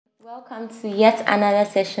Welcome to yet another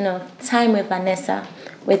session of Time with Vanessa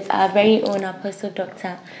with our very own Apostle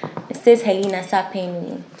Dr. Mrs. Helena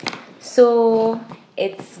Sapeni. So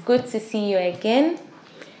it's good to see you again.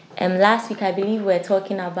 Last week I believe we were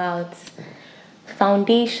talking about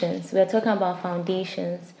foundations.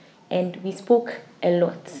 And we spoke a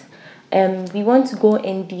lot. We want to go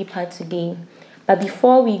in deeper today. But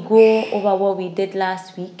before we go over what we did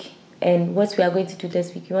last week and what we are going to do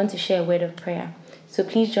this week, we want to share a word of prayer. So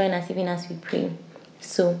please join us even as we pray.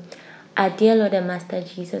 So, our dear Lord and Master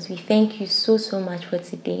Jesus, we thank you so much for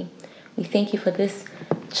today. We thank you for this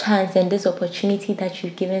chance and this opportunity that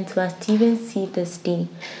you've given to us to even see this day,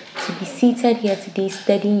 to be seated here today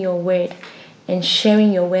studying your word and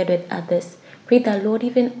sharing your word with others. Pray that, Lord,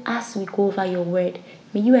 even as we go over your word,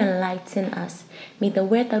 may you enlighten us. May the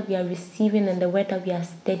word that we are receiving and the word that we are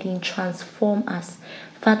studying transform us.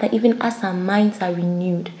 Father, even as our minds are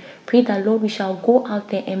renewed, pray that, Lord, we shall go out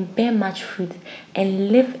there and bear much fruit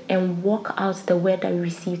and live and walk out the word that we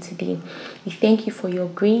receive today. We thank you for your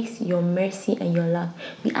grace, your mercy, and your love.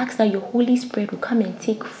 We ask that your Holy Spirit will come and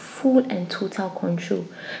take full and total control.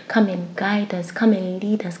 Come and guide us, come and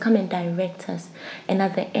lead us, come and direct us. And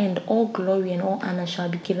at the end, all glory and all honor shall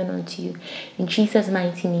be given unto you. In Jesus'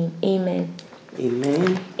 mighty name, amen.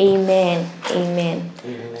 Amen. Amen. Amen.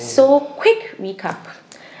 Amen. So, quick recap.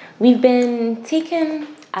 We've been taking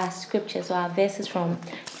our scriptures or our verses from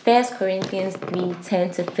 1 Corinthians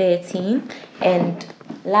 3:10-13. And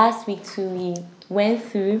last week too, we went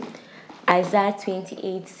through Isaiah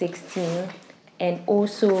 28:16 and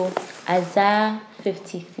also Isaiah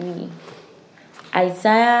 53.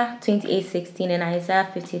 Isaiah 28:16 and Isaiah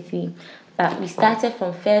 53. But we started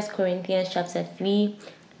from 1 Corinthians chapter 3,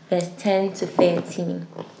 verse 10-13.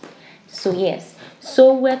 So yes.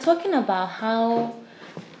 So we're talking about how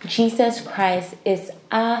Jesus Christ is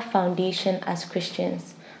our foundation as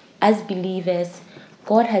Christians, as believers.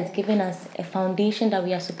 God has given us a foundation that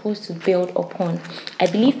we are supposed to build upon. I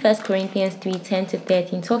believe 1 Corinthians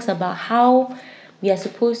 3:10-13 talks about how we are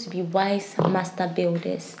supposed to be wise master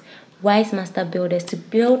builders to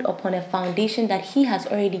build upon a foundation that He has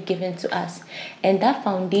already given to us. And that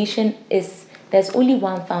foundation is, there's only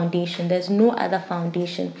one foundation. There's no other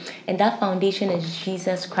foundation. And that foundation is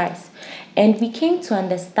Jesus Christ. And we came to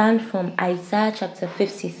understand from Isaiah chapter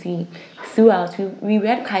 53 throughout. We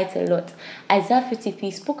read quite a lot. Isaiah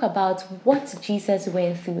 53 spoke about what Jesus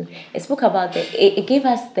went through. It spoke about it gave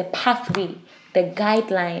us the pathway, the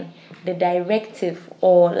guideline, the directive,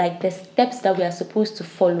 or like the steps that we are supposed to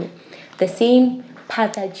follow. The same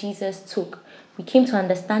path that Jesus took. We came to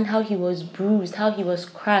understand how He was bruised, how He was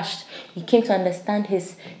crushed. We came to understand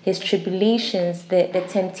his tribulations, the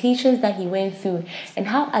temptations that He went through, and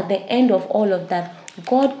how at the end of all of that,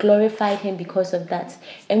 God glorified Him because of that.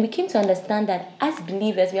 And we came to understand that as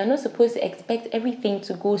believers, we are not supposed to expect everything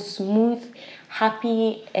to go smooth,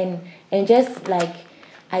 happy, and just like,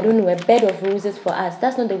 I don't know, a bed of roses for us.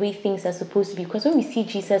 That's not the way things are supposed to be. Because when we see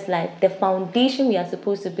Jesus' life, the foundation we are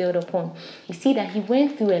supposed to build upon, we see that He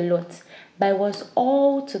went through a lot, but it was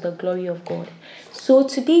all to the glory of God. So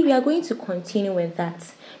today we are going to continue with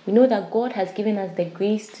that. We know that God has given us the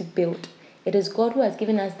grace to build. It is God who has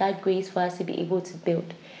given us that grace for us to be able to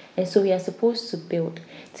build. And so we are supposed to build.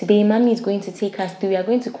 Today, Mami is going to take us through. We are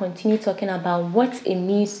going to continue talking about what it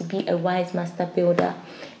means to be a wise master builder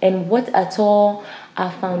and what at all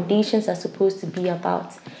our foundations are supposed to be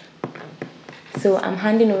about. So I'm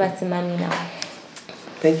handing over to Mami now.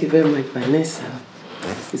 Thank you very much, Vanessa.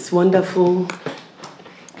 It's wonderful.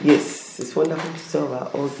 Yes, it's wonderful to talk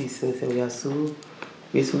about all these things, and we are so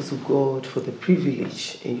grateful to God for the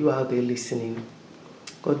privilege, and you out there listening.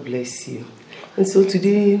 God bless you. And so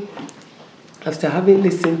today, after having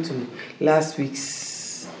listened to last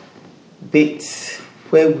week's bit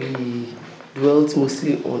where we dwelt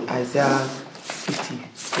mostly on Isaiah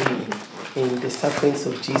 53 and the sufferings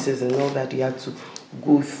of Jesus and all that He had to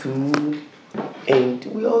go through, and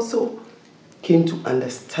we also came to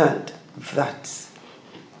understand that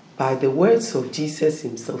by the words of Jesus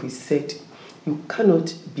Himself, He said, "You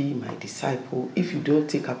cannot be my disciple if you don't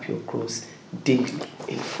take up your cross daily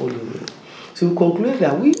and follow me." So we conclude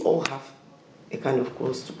that we all have a kind of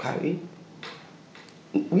cross to carry.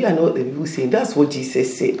 We are not the people saying, that's what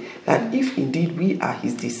Jesus said, that if indeed we are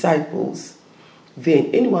His disciples,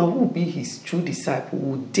 then anyone who will be His true disciple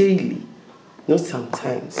will daily, not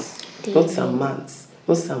sometimes, not some months,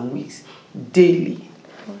 not some weeks, daily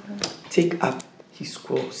take up His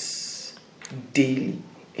cross daily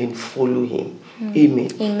and follow Him.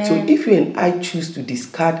 Amen. Amen. So if you and I choose to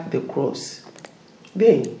discard the cross,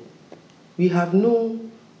 then we have no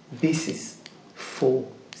basis for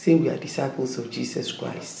saying we are disciples of Jesus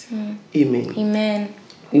Christ. Amen. Amen.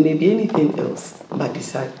 We may be anything else but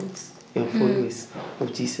disciples and followers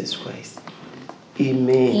of Jesus Christ.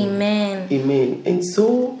 Amen. Amen. Amen. And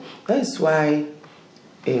so that's why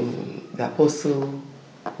the Apostle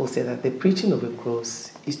Paul said that the preaching of the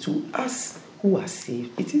cross is to us who are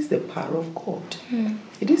saved. It is the power of God.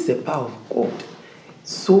 It is the power of God.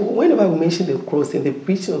 So whenever we mention the cross and the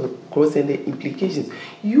preaching of the cross and the implications,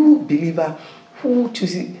 you believer who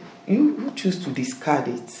choose to discard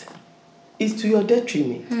it, is to your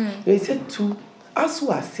detriment. They said to us who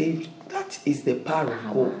are saved, that is the power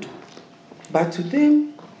of God. But to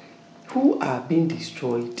them who are being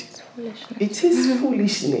destroyed, it is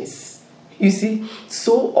foolishness. You see,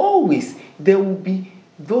 so always there will be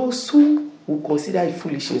those who will consider it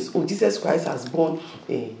foolishness. Oh, Jesus Christ has borne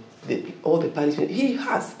all the punishment. He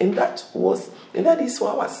has, and that is for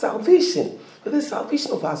our salvation, for the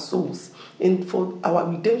salvation of our souls, and for our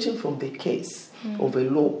redemption from the curse of the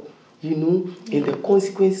law, and the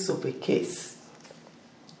consequences of the curse.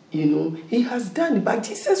 He has done it. But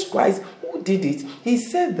Jesus Christ, who did it, he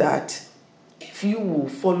said that if you will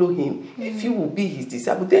follow him, if you will be his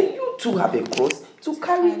disciple, then you too have a cross to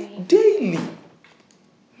carry daily.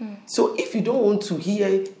 So if you don't want to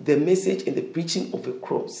hear the message and the preaching of a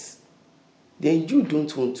cross, then you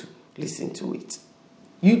don't want to listen to it.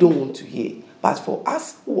 You don't want to hear. But for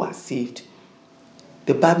us who are saved,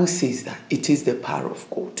 the Bible says that it is the power of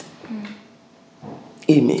God.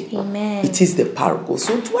 Amen. Amen. It is the power of God.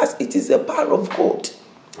 So to us, it is the power of God.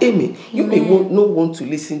 Amen. You may not want to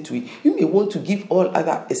listen to it. You may want to give all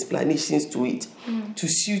other explanations to it to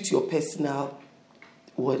suit your personal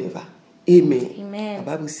whatever. Amen. Amen. The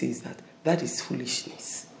Bible says that is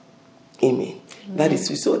foolishness. Amen. That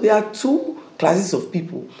is so. There are two classes of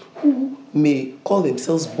people who may call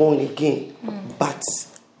themselves born again, but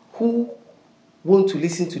who want to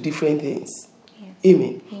listen to different things. Yes.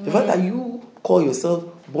 Amen. The fact that you call yourself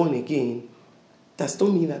born again does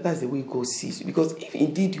not mean that that's the way God sees you. Because if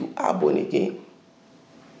indeed you are born again,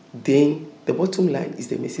 then the bottom line is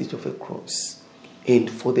the message of a cross. And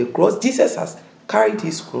for the cross, Jesus has carried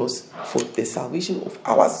his cross for the salvation of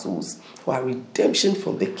our souls, for our redemption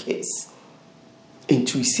from the curse, and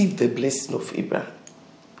to receive the blessing of Abraham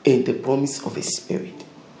and the promise of his Spirit.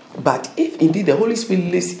 But if indeed the Holy Spirit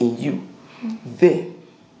lives in you, then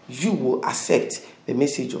you will accept the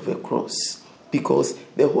message of a cross. Because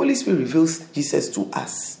the Holy Spirit reveals Jesus to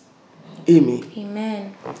us. Amen.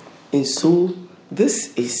 Amen. And so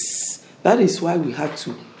that is why we had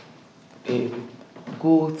to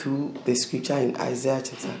go through the scripture in Isaiah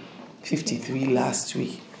chapter 53 last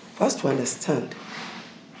week. For us to understand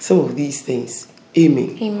some of these things.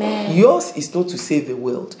 Amen. Amen. Yours is not to save the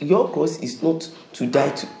world. Your cross is not to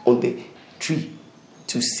die on the tree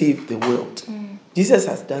to save the world. Jesus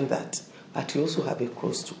has done that. But you also have a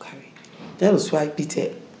cross to carry. That was why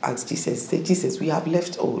Peter asked Jesus, said, Jesus, we have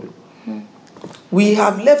left all. We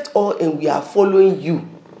have left all and we are following you.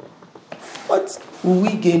 What will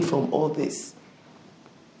we gain from all this?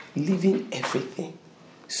 Leaving everything.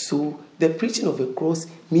 So the preaching of the cross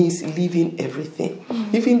means leaving everything.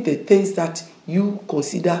 Leaving the things that you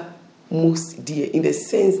consider most dear, in the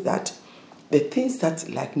sense that the things that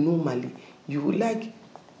like normally you would like,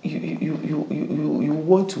 you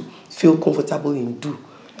want to feel comfortable in do.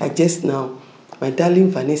 Like just now, my darling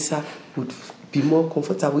Vanessa would be more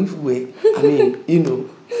comfortable if we were,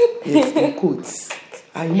 yes, in quotes.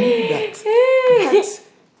 I know that.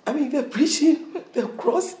 But, the preaching, the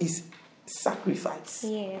cross is sacrifice.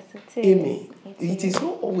 Yes, it is. Amen. It is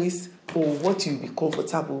not always for what you'll be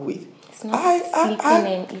comfortable with. It's not sleeping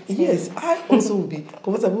and eating. Yes, I also will be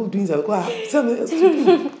comfortable doing something else to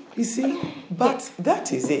do. You see, but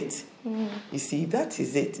that is it. You see, that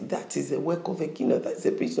is it. That is the work of a kingdom. That's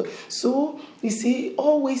the preaching. So, you see,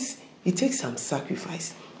 always it takes some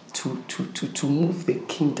sacrifice to move the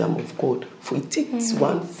kingdom of God. For it takes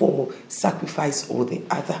one form of sacrifice or the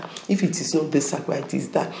other. If it is not the sacrifice, it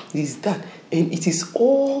is that. And it is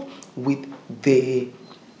all with the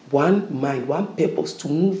one mind, one purpose to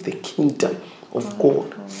move the kingdom of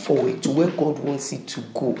God forward to where God wants it to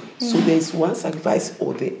go. So there is one sacrifice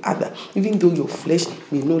or the other, even though your flesh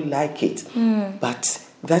may not like it. But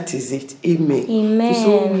that is it. Amen. Amen.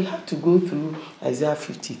 So we have to go through Isaiah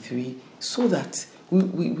 53 so that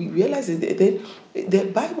we realize that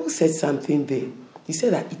the Bible said something there. He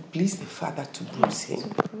said that it pleased the Father to bruise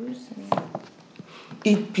him.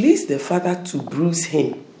 It pleased the Father to bruise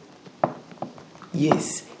him.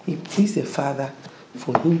 Yes, it pleased the Father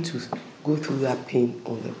for him to go through that pain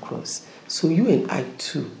on the cross. So you and I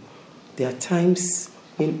too, there are times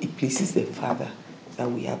when it pleases the Father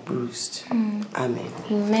that we are bruised. Amen.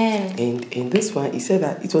 Amen. And in this one, he said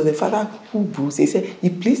that it was the Father who bruised. He said he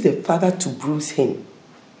pleased the Father to bruise him.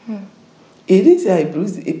 He didn't say it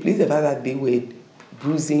pleased the Father that they were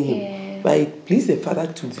bruising him. Yeah. But it pleased the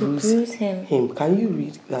Father to bruise him. Can you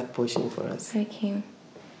read that portion for us? Okay.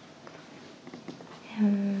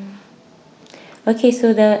 Okay,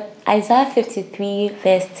 so the Isaiah 53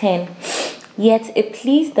 verse 10. Yet it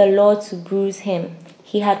pleased the Lord to bruise him.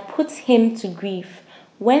 He had put him to grief.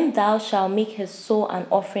 When thou shalt make his soul an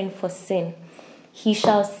offering for sin, he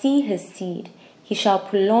shall see his seed. He shall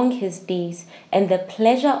prolong his days, and the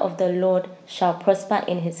pleasure of the Lord shall prosper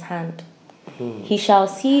in his hand. He shall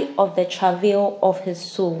see of the travail of his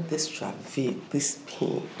soul. This travail, this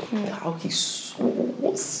pain, how his soul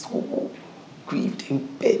was so grieved,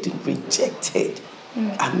 embedded, rejected.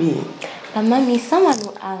 I mean. But mommy, someone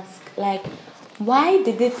will ask, like, why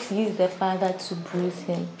did it please the Father to bruise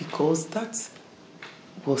him? Because that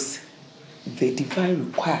was the divine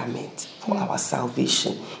requirement for our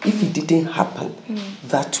salvation. If it didn't happen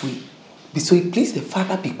that way. So it pleased the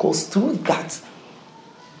Father because through that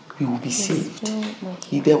we will be saved.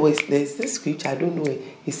 There's this scripture, I don't know it.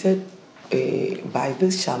 He said, by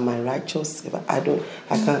this shall my righteous, I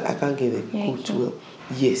can't get it quote well.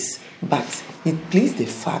 Yes, but it pleased the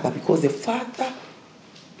Father because the Father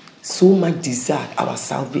so much desired our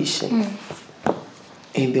salvation,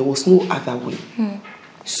 and there was no other way.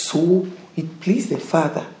 So it pleased the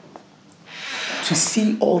Father to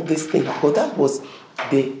see all these things, because that was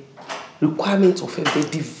the requirement of him, the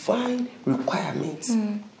divine requirement.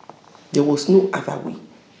 There was no other way.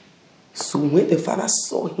 So when the Father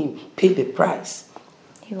saw him pay the price,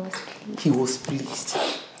 he was pleased.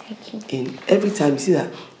 And every time you see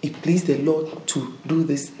that it pleased the Lord to do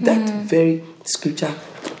this, that very scripture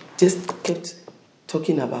just kept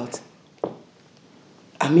talking about,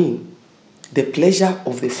 the pleasure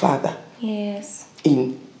of the Father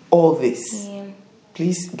in all this.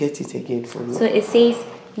 Please get it again for me. So it says,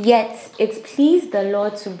 yet it pleased the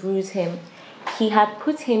Lord to bruise him. He had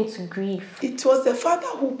put him to grief. It was the Father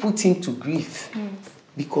who put him to grief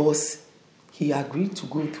because he agreed to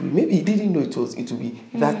go through. Maybe he didn't know it would be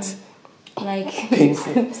that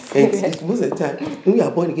painful. And most of the time, when we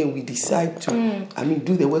are born again, we decide to,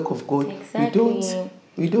 do the work of God. Exactly.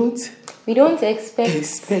 We don't expect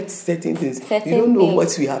certain things. We don't know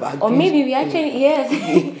what we have agreed. Or maybe we actually,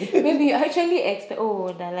 maybe you actually expect,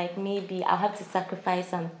 that like maybe I'll have to sacrifice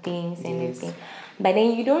some things and everything. But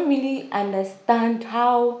then you don't really understand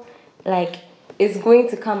how, like, it's going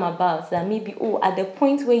to come about. That maybe, at the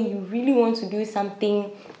point where you really want to do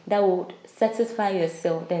something that would satisfy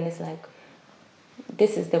yourself, then it's like,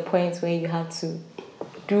 this is the point where you have to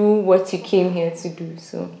do what you came here to do.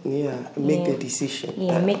 So make the decision.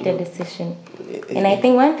 Make the decision. And I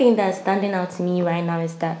think one thing that's standing out to me right now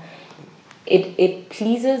is that it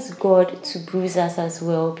pleases God to bruise us as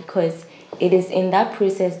well, because it is in that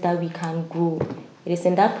process that we can grow. It is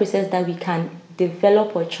in that process that we can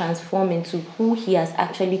develop or transform into who He has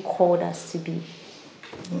actually called us to be.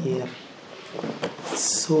 Yeah.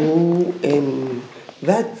 So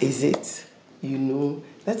that is it.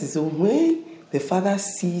 That is when the Father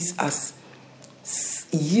sees us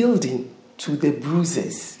yielding to the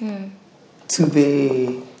bruises, to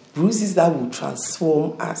the bruises that will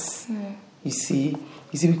transform us. You see,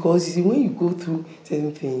 because when you go through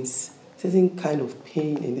certain things, certain kind of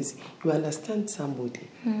pain and this, you understand somebody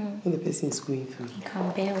when the person is going through. You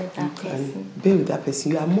can bear with that person. Bear with that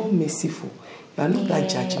person. You are more merciful. You are not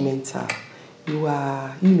that judgmental. You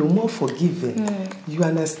are, more forgiving. You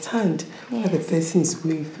understand what the person is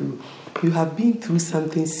going through. You have been through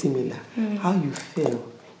something similar. How you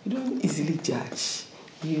feel. You don't easily judge.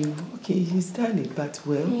 He's done it, but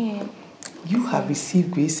you have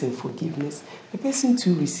received grace and forgiveness. The person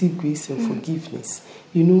too received grace and forgiveness.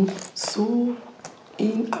 So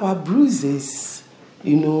in our bruises,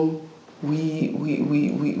 we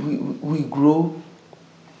grow.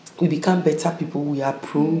 We become better people. We are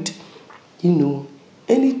pruned. And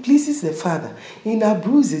it pleases the Father. In our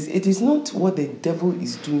bruises, it is not what the devil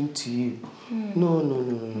is doing to you. No.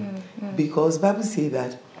 Because the Bible says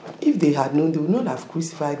that if they had known, they would not have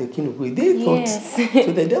crucified the King of Glory. They thought,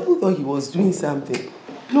 so the devil thought he was doing something.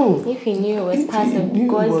 No. If he knew it was part of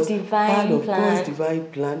God's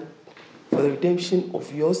divine plan for the redemption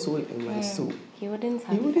of your soul and my soul, he wouldn't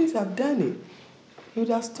have done it. He would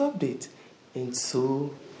have stopped it. And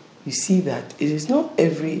so you see that it is not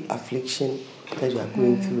every affliction that you are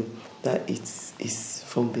going through that is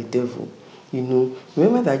from the devil.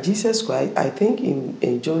 Remember that Jesus Christ, I think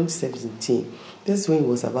in John 17, that's when he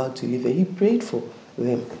was about to leave, and he prayed for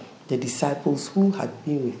them, the disciples who had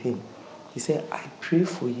been with him. He said, I pray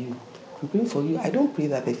for you. I'm praying for you. I don't pray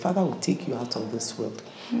that the Father will take you out of this world.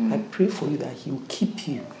 I pray for you that He will keep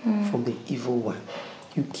you from the evil one.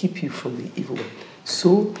 He will keep you from the evil one.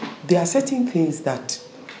 So there are certain things that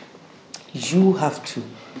you have to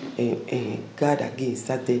guard against,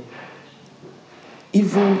 that the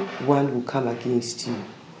evil one will come against you,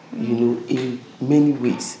 in many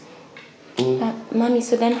ways. Mommy,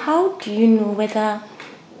 so then how do you know whether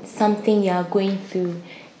something you are going through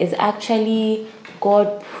is actually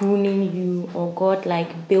God pruning you, or God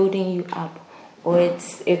like building you up, or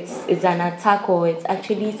it's an attack, or it's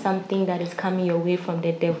actually something that is coming your way from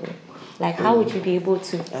the devil? Like, how would you be able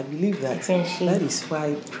to? I believe that that is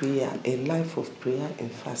why prayer, a life of prayer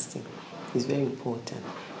and fasting, is very important.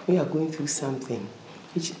 When you are going through something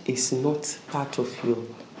which is not part of your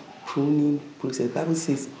pruning process, the Bible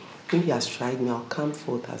says, when He has tried me, I'll come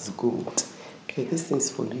forth as gold. Okay, this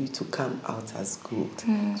is for you to come out as gold,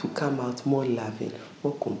 to come out more loving,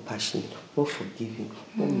 more compassionate, more forgiving,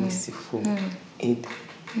 more merciful, and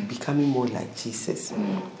becoming more like Jesus.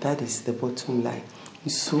 That is the bottom line.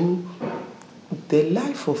 So, the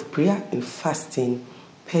life of prayer and fasting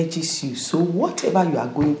purges you. So, whatever you are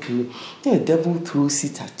going through, the devil throws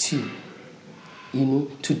it at you,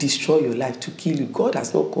 to destroy your life, to kill you. God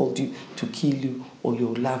has not called you to kill you or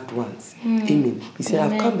your loved ones. Amen. He said,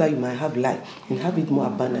 I've come that you might have life and have it more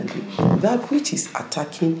abundantly. That which is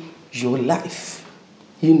attacking your life,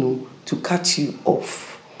 to cut you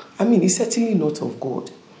off, it's certainly not of God.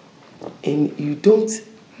 And you don't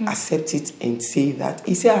accept it and say that.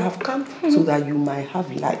 He said, I have come so that you might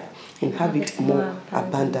have life and have it more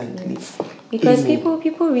abundantly. Because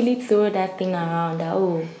people really throw that thing around that,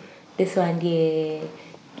 this one there,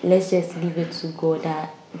 let's just leave it to God, that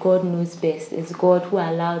God knows best. It's God who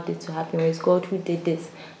allowed it to happen, or it's God who did this.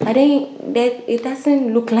 But then it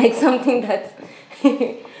doesn't look like something that...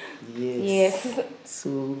 Yes.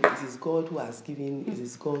 So it is God who has given, it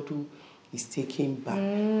is God who is taking back.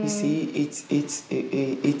 You see, it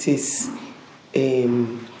is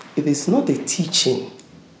not the teaching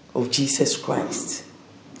of Jesus Christ.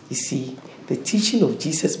 You see, the teaching of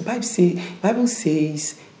Jesus, Bible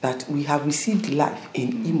says that we have received life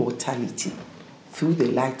and immortality through the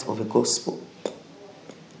light of the gospel.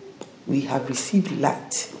 We have received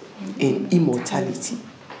light and immortality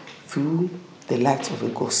through the light of the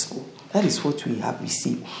gospel. That is what we have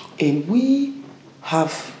received. And we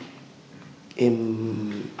have a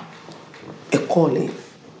calling.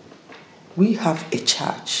 We have a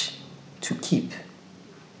charge to keep.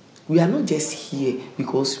 We are not just here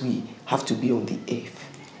because we have to be on the earth.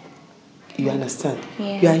 You understand?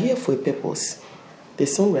 Yeah. We are here for a purpose. The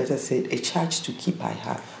songwriter said, a charge to keep I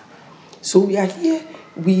have. So we are here,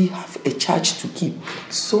 we have a charge to keep.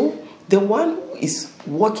 So the one who is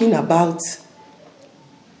walking about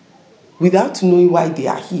without knowing why they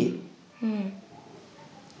are here,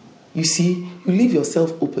 you see, you leave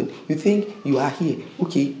yourself open. You think you are here.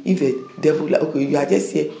 Okay, if the devil, you are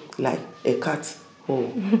just here like a cat or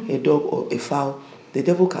a dog or a fowl. The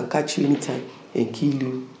devil can catch you anytime and kill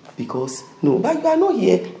you because, but you are not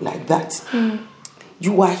here like that.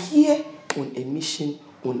 You are here on a mission,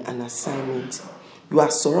 on an assignment. You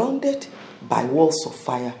are surrounded by walls of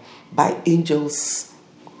fire, by angels.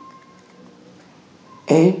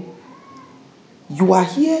 And you are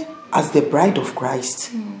here as the bride of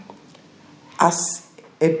Christ. As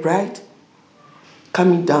a bride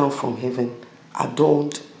coming down from heaven,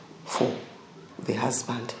 adorned for the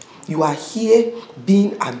husband. You are here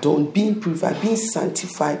being adorned, being purified, being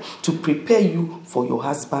sanctified to prepare you for your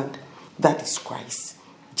husband. That is Christ,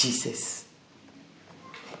 Jesus.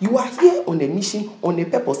 You are here on a mission, on a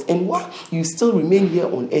purpose, and while you still remain here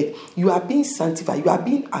on earth, you are being sanctified, you are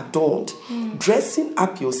being adorned, dressing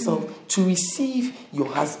up yourself to receive your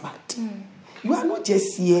husband. You are not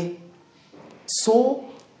just here. So,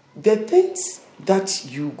 the things that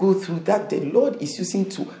you go through, that the Lord is using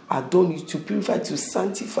to adorn you, to purify, to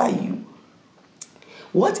sanctify you,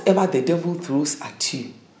 whatever the devil throws at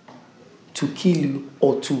you to kill you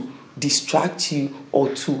or to distract you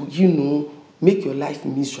or to, make your life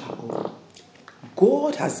miserable,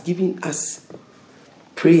 God has given us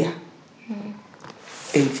prayer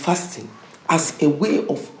and fasting as a way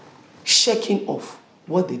of shaking off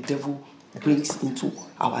what the devil brings into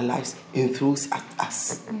our lives and throws at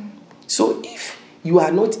us. So if you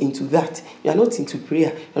are not into that, you are not into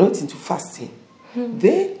prayer, you are not into fasting,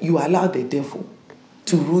 then you allow the devil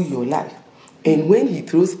to rule your life. And when he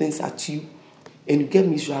throws things at you and you get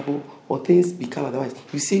miserable or things become otherwise,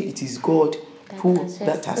 you say it is God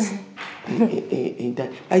that has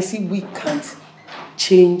done. I see, we can't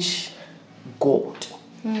change God.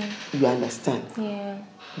 You understand? Yeah.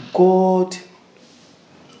 God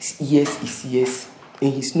yes is yes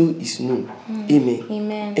and his no is no. Amen.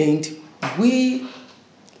 Amen. And we,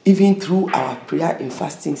 even through our prayer and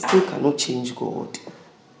fasting, still cannot change God.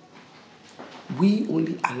 We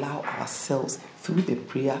only allow ourselves through the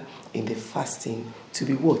prayer and the fasting to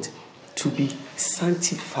be what? To be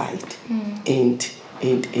sanctified and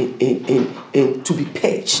to be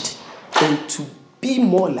purged and to be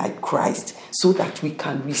more like Christ, so that we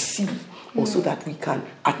can receive or so that we can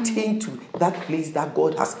attain to that place that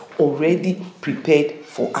God has already prepared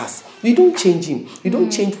for us. We don't change him. We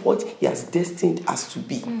don't change what he has destined us to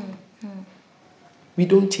be. We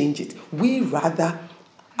don't change it. We rather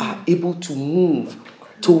are able to move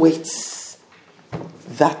towards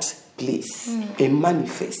that place and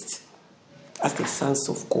manifest as the sons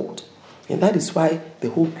of God. And that is why the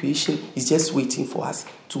whole creation is just waiting for us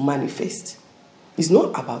to manifest. It's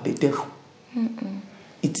not about the devil.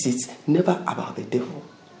 It is never about the devil.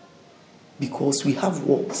 Because we have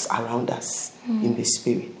walls around us in the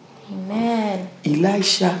spirit. Amen.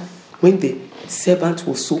 Elisha, when the servant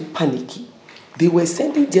was so panicky, they were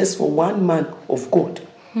sending just for one man of God.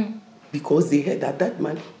 Because they heard that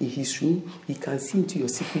man in his room, he can see into your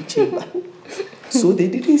secret chamber. So they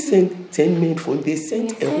didn't send 10 men for him. They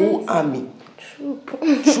sent a whole army. Troop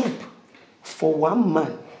for one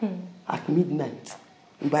man at midnight.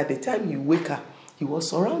 And by the time you wake up, he was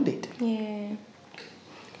surrounded. Yeah.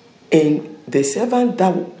 And the servant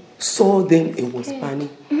that saw them and was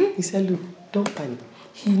panicking, he said, look, don't panic.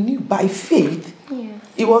 He knew by faith.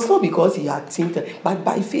 It was not because he had seen them, but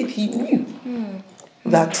by faith he knew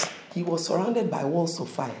that he was surrounded by walls of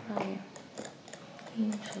fire.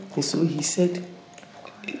 And so he said,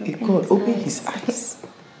 God, open his eyes.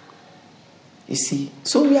 You see,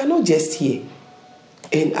 so we are not just here.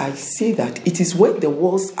 And I say that it is when the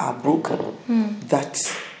walls are broken that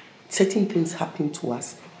certain things happen to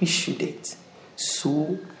us. We shouldn't.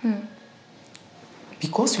 So,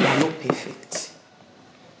 because we are not perfect,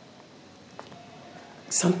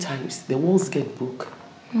 sometimes the walls get broken.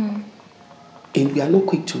 And we are not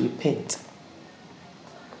quick to repent.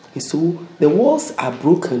 And so the walls are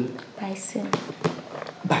broken By sin.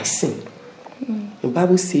 By sin. The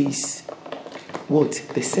Bible says, what?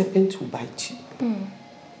 The serpent will bite you.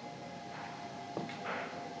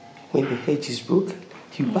 When the hedge is broken,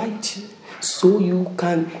 he will bite you. So you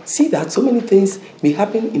can see that so many things may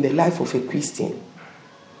happen in the life of a Christian.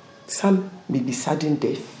 Some may be sudden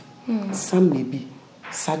death. Some may be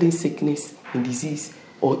sudden sickness and disease,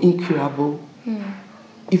 or incurable.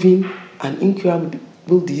 Even an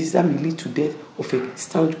incurable disease that may lead to death of a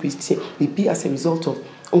sound Christian may be as a result of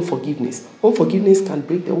unforgiveness. Unforgiveness can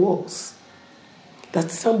break the walls. That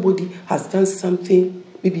somebody has done something,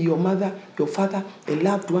 maybe your mother, your father, a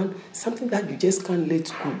loved one, something that you just can't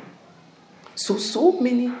let go. So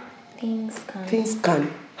many things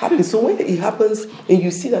can happen. So when it happens and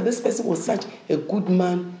you see that this person was such a good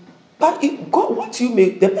man, but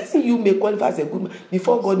the person you may qualify as a good man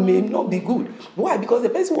before God may not be good. Why? Because the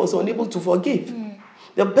person was unable to forgive.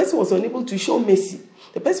 The person was unable to show mercy.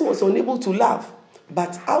 The person was unable to love.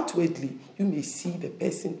 But outwardly, you may see the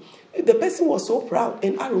person was so proud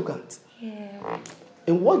and arrogant. Yeah.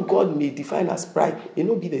 And what God may define as pride may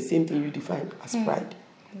not be the same thing you define as pride.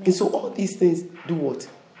 And so all these things do what?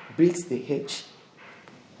 Breaks the hedge,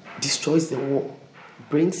 destroys the wall,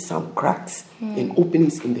 brings some cracks and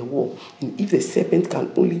openings in the wall. And if the serpent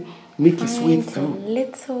can only make his way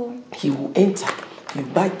through, he will enter, he will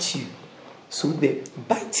bite you. So the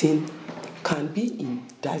biting can be in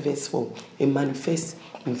diverse form and manifest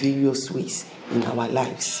in various ways in our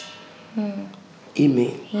lives. Amen.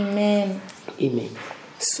 Amen. Amen.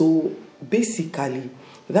 So basically,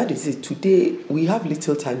 that is it. Today we have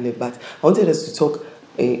little time left, but I wanted us to talk,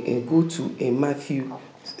 go to Matthew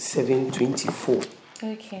 7:24.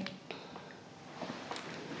 Okay.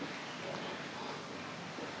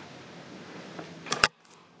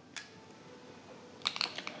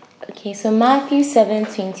 Okay, so Matthew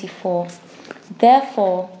 7:24.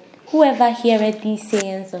 Therefore, whoever heareth these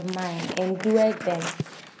sayings of mine and doeth them,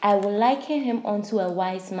 I will liken him unto a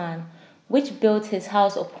wise man, which built his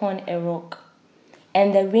house upon a rock.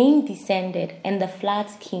 And the rain descended, and the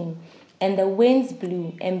floods came, and the winds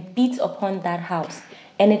blew and beat upon that house,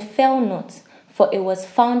 and it fell not, for it was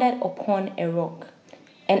founded upon a rock.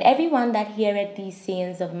 And everyone that heareth these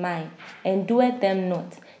sayings of mine, and doeth them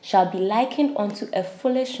not, shall be likened unto a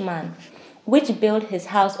foolish man, which built his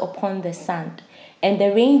house upon the sand. And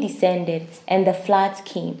the rain descended, and the floods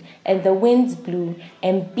came, and the winds blew,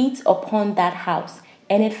 and beat upon that house,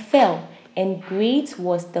 and it fell, and great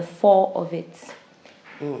was the fall of it.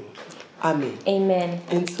 Amen. Amen.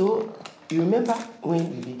 And so, You remember when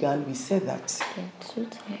we began, we said that There are two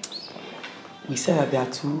types. we said that there are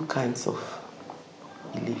two kinds of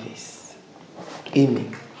believers.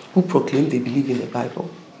 Amen. Who proclaim they believe in the Bible.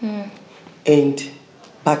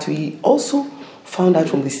 But we also found out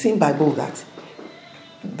from the same Bible that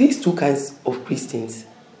these two kinds of Christians,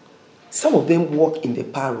 some of them walk in the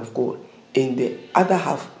power of God, and the other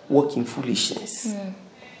half walk in foolishness.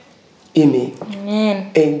 Amen.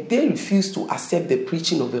 Amen. And they refuse to accept the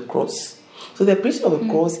preaching of the cross. So the preaching of the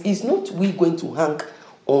cross is not we going to hang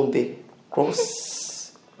on the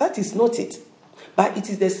cross. That is not it. But it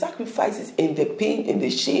is the sacrifices and the pain and the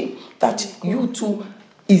shame that you too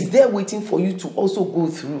is there waiting for you to also go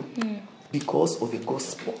through because of the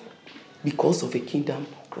gospel, because of the kingdom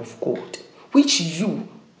of God, which you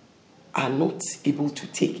are not able to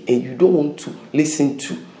take and you don't want to listen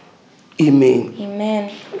to. Amen.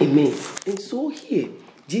 Amen. Amen. And so here,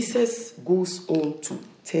 Jesus goes on to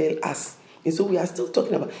tell us. And so we are still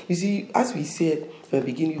talking about, you see, as we said from the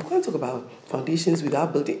beginning, you can't talk about foundations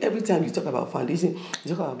without building. Every time you talk about foundation,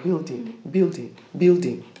 you talk about building.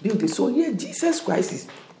 So here, Jesus Christ is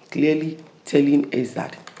clearly telling us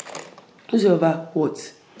that whosoever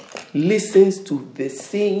what listens to the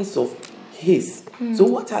sayings of his. So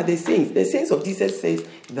what are the sayings? The sayings of Jesus says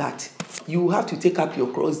that you have to take up your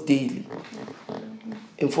cross daily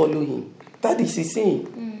and follow him. That is his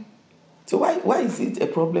saying. So why is it a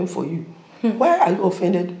problem for you? Why are you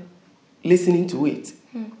offended listening to it?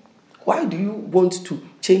 Why do you want to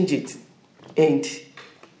change it and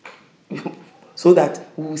so that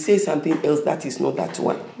we will say something else that is not that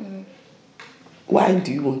one? Why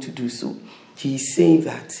do you want to do so? He is saying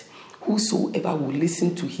that whosoever will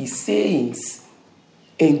listen to his sayings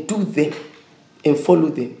and do them and follow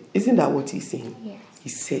them. Isn't that what he's saying? Yes. He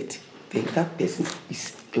said then that person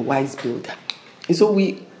is a wise builder. And so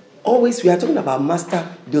we are talking about master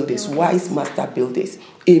builders, wise master builders.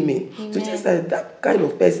 Amen. So just that kind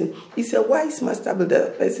of person is a wise master builder.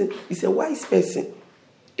 That person is a wise person.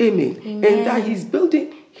 Amen. And that he's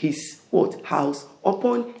building his house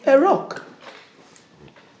upon a rock.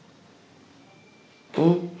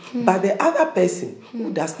 But the other person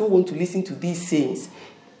who does not want to listen to these sayings,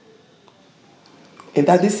 and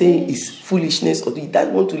that this saying is foolishness, or he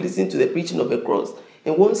doesn't want to listen to the preaching of the cross,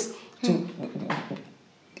 and wants to,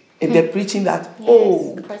 and they're preaching that,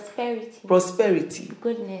 prosperity,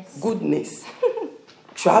 goodness,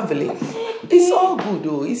 traveling, it's all good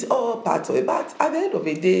though, it's all part of it, but at the end of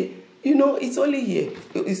the day, it's only here,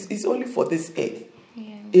 it's only for this earth.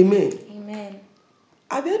 Amen.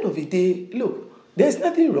 At the end of the day, look, there's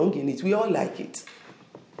nothing wrong in it. We all like it.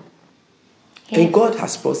 Yes. And God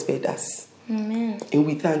has prospered us. Amen. And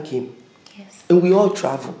we thank him. Yes. And we all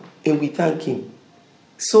travel. And we thank him.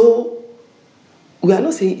 So, we are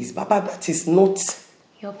not saying it's bad, but that is not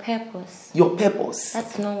your purpose.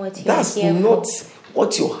 That's not what you That's are here not for.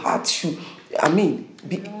 What your heart should,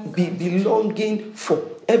 be longing for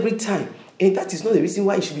every time. And that is not the reason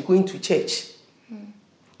why you should be going to church.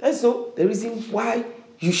 That's not the reason why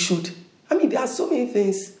you should. There are so many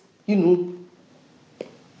things,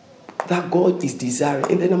 that God is desiring.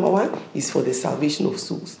 And the number one is for the salvation of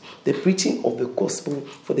souls. The preaching of the gospel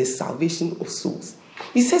for the salvation of souls.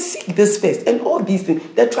 He says, seek this first. And all these things,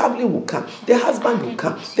 the traveling will come. The husband will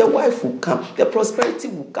come. The wife will come. The prosperity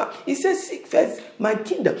will come. He says, seek first my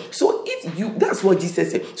kingdom. So that's what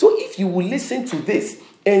Jesus said. So if you will listen to this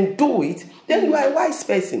and do it, then you are a wise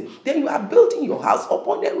person. Then you are building your house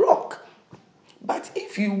upon a rock. But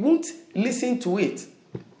if you won't listen to it,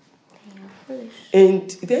 and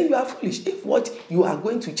then you are foolish. If what you are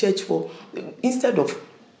going to church for, instead of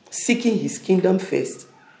seeking his kingdom first,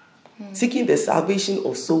 seeking the salvation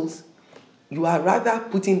of souls, you are rather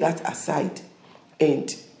putting that aside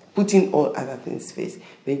and putting all other things first.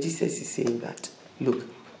 Then Jesus is saying that, look,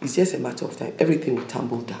 it's just a matter of time. Everything will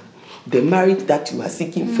tumble down. The marriage that you are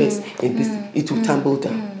seeking first, and it will tumble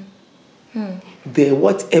down. The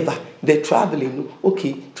whatever, the traveling,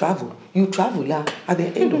 travel. You travel, at the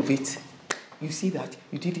end of it, you see that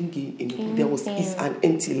you didn't gain anything. It's an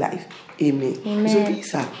empty life. Amen. So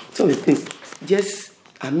these are some of the things. Just,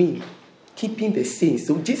 keeping the saints.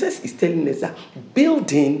 So Jesus is telling us that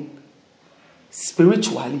building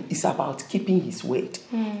spiritually is about keeping his word.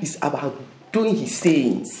 It's about doing his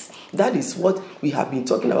sayings. That is what we have been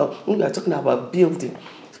talking about when we are talking about building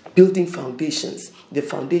foundations, the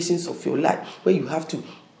foundations of your life, where you have to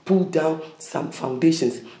pull down some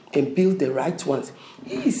foundations and build the right ones.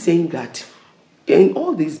 He is saying that in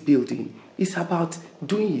all this building, it's about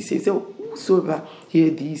doing his sayings. So whosoever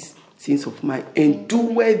hear these sayings of mine and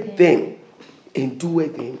doeth them,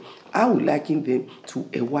 I will liken them to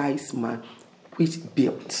a wise man which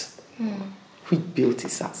built. which built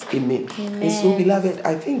his house. Amen. And so, beloved,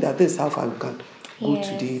 I think that this is how far we can go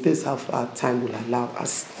today. This is how far time will allow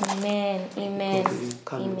us. Amen.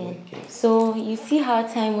 So you see how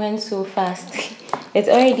time went so fast. It's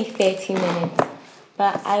already 30 minutes.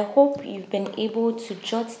 But I hope you've been able to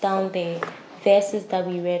jot down the verses that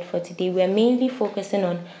we read for today. We're mainly focusing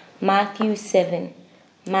on Matthew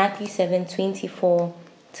 7:24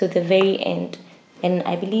 to the very end. And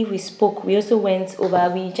I believe we just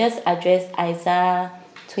addressed Isaiah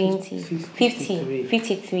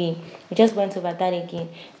 53. We just went over that again.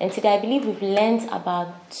 And today I believe we've learned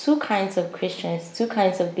about two kinds of Christians, two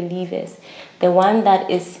kinds of believers. The one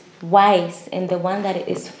that is wise and the one that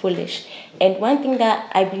is foolish. And one thing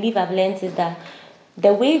that I believe I've learned is that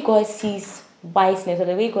the way God sees wiseness, or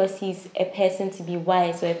the way God sees a person to be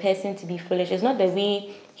wise or a person to be foolish, is not the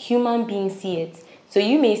way human beings see it. So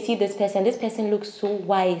you may see this person looks so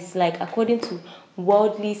wise, like according to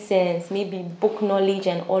worldly sense, maybe book knowledge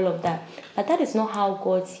and all of that. But that is not how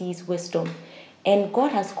God sees wisdom. And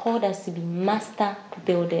God has called us to be master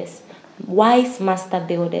builders, wise master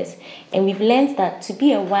builders. And we've learned that to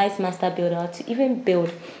be a wise master builder, or to even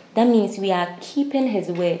build, that means we are keeping his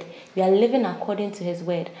word. We are living according to his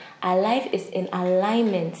word. Our life is in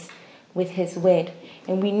alignment with his word.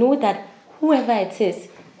 And we know that whoever it is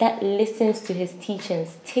that listens to his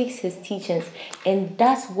teachings, takes his teachings, and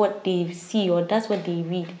does what they see or does what they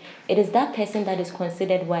read, it is that person that is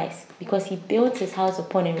considered wise, because he built his house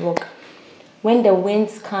upon a rock. When the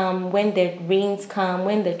winds come, when the rains come,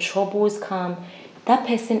 when the troubles come, that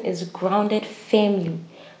person is grounded firmly.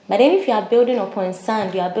 But then if you are building upon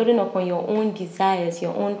sand, you are building upon your own desires,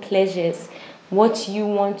 your own pleasures, what you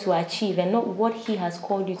want to achieve, and not what he has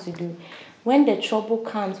called you to do. When the trouble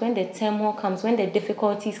comes, when the turmoil comes, when the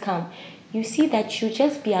difficulties come, you see that you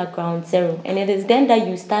just be at ground zero. And it is then that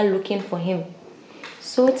you start looking for him.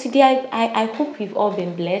 So today, I hope we've all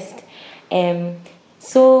been blessed.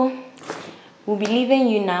 So we'll be leaving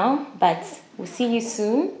you now, but we'll see you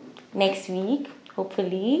soon, next week,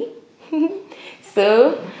 hopefully.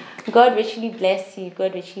 So God richly bless you.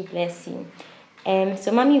 God richly bless you.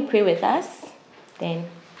 So mommy will pray with us. Then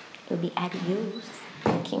it'll be adios.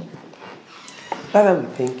 Thank you. Father, we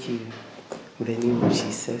thank you in the name of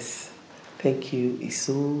Jesus. Thank you. It's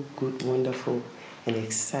so good, wonderful, and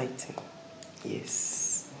exciting.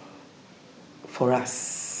 Yes. For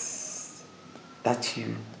us, that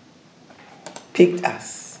you picked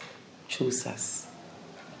us, chose us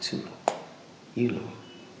to,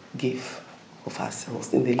 give of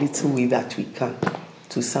ourselves in the little way that we can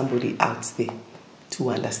to somebody out there to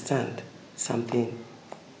understand something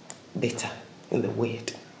better in the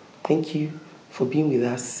word. Thank you for being with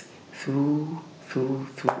us throughout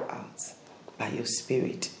by your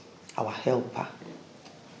Spirit, our helper,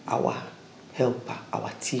 our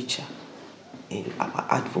teacher, and our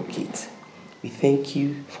advocate. We thank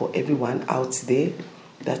you for everyone out there,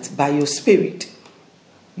 that by your Spirit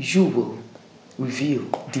you will reveal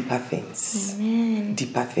deeper things. Amen.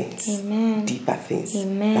 Deeper things. Amen. Deeper things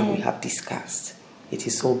Amen. that we have discussed. It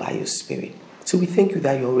is all by your Spirit. So we thank you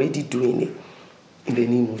that you're already doing it in the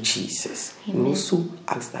name of Jesus. Amen. We also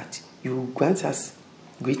ask that you grant us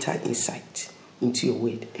greater insight into your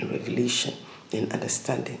word and revelation and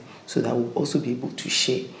understanding, so that we'll also be able to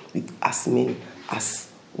share with as many as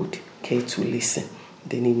would care to listen. In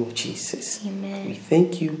the name of Jesus. Amen. We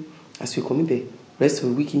thank you as we commit the rest of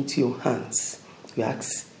the week into your hands. We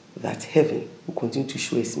ask that heaven will continue to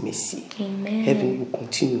show us mercy. Amen. Heaven will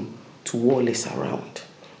continue to wall us around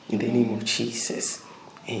in the name of Jesus.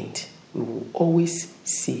 And we will always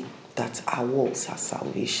see that our walls are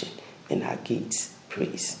salvation and our gates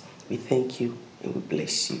praise. We thank you and we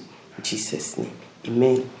bless you. In Jesus' name.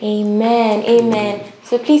 Amen. Amen. Amen.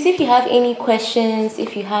 So please, if you have any questions,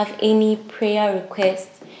 if you have any prayer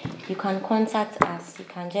requests, you can contact us. You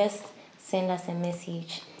can just send us a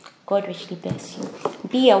message. God richly bless you.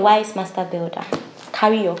 Be a wise master builder.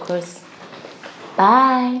 Carry your cross.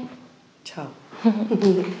 Bye. Ciao.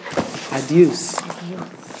 Adios.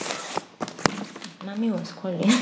 Adios. Mommy was calling.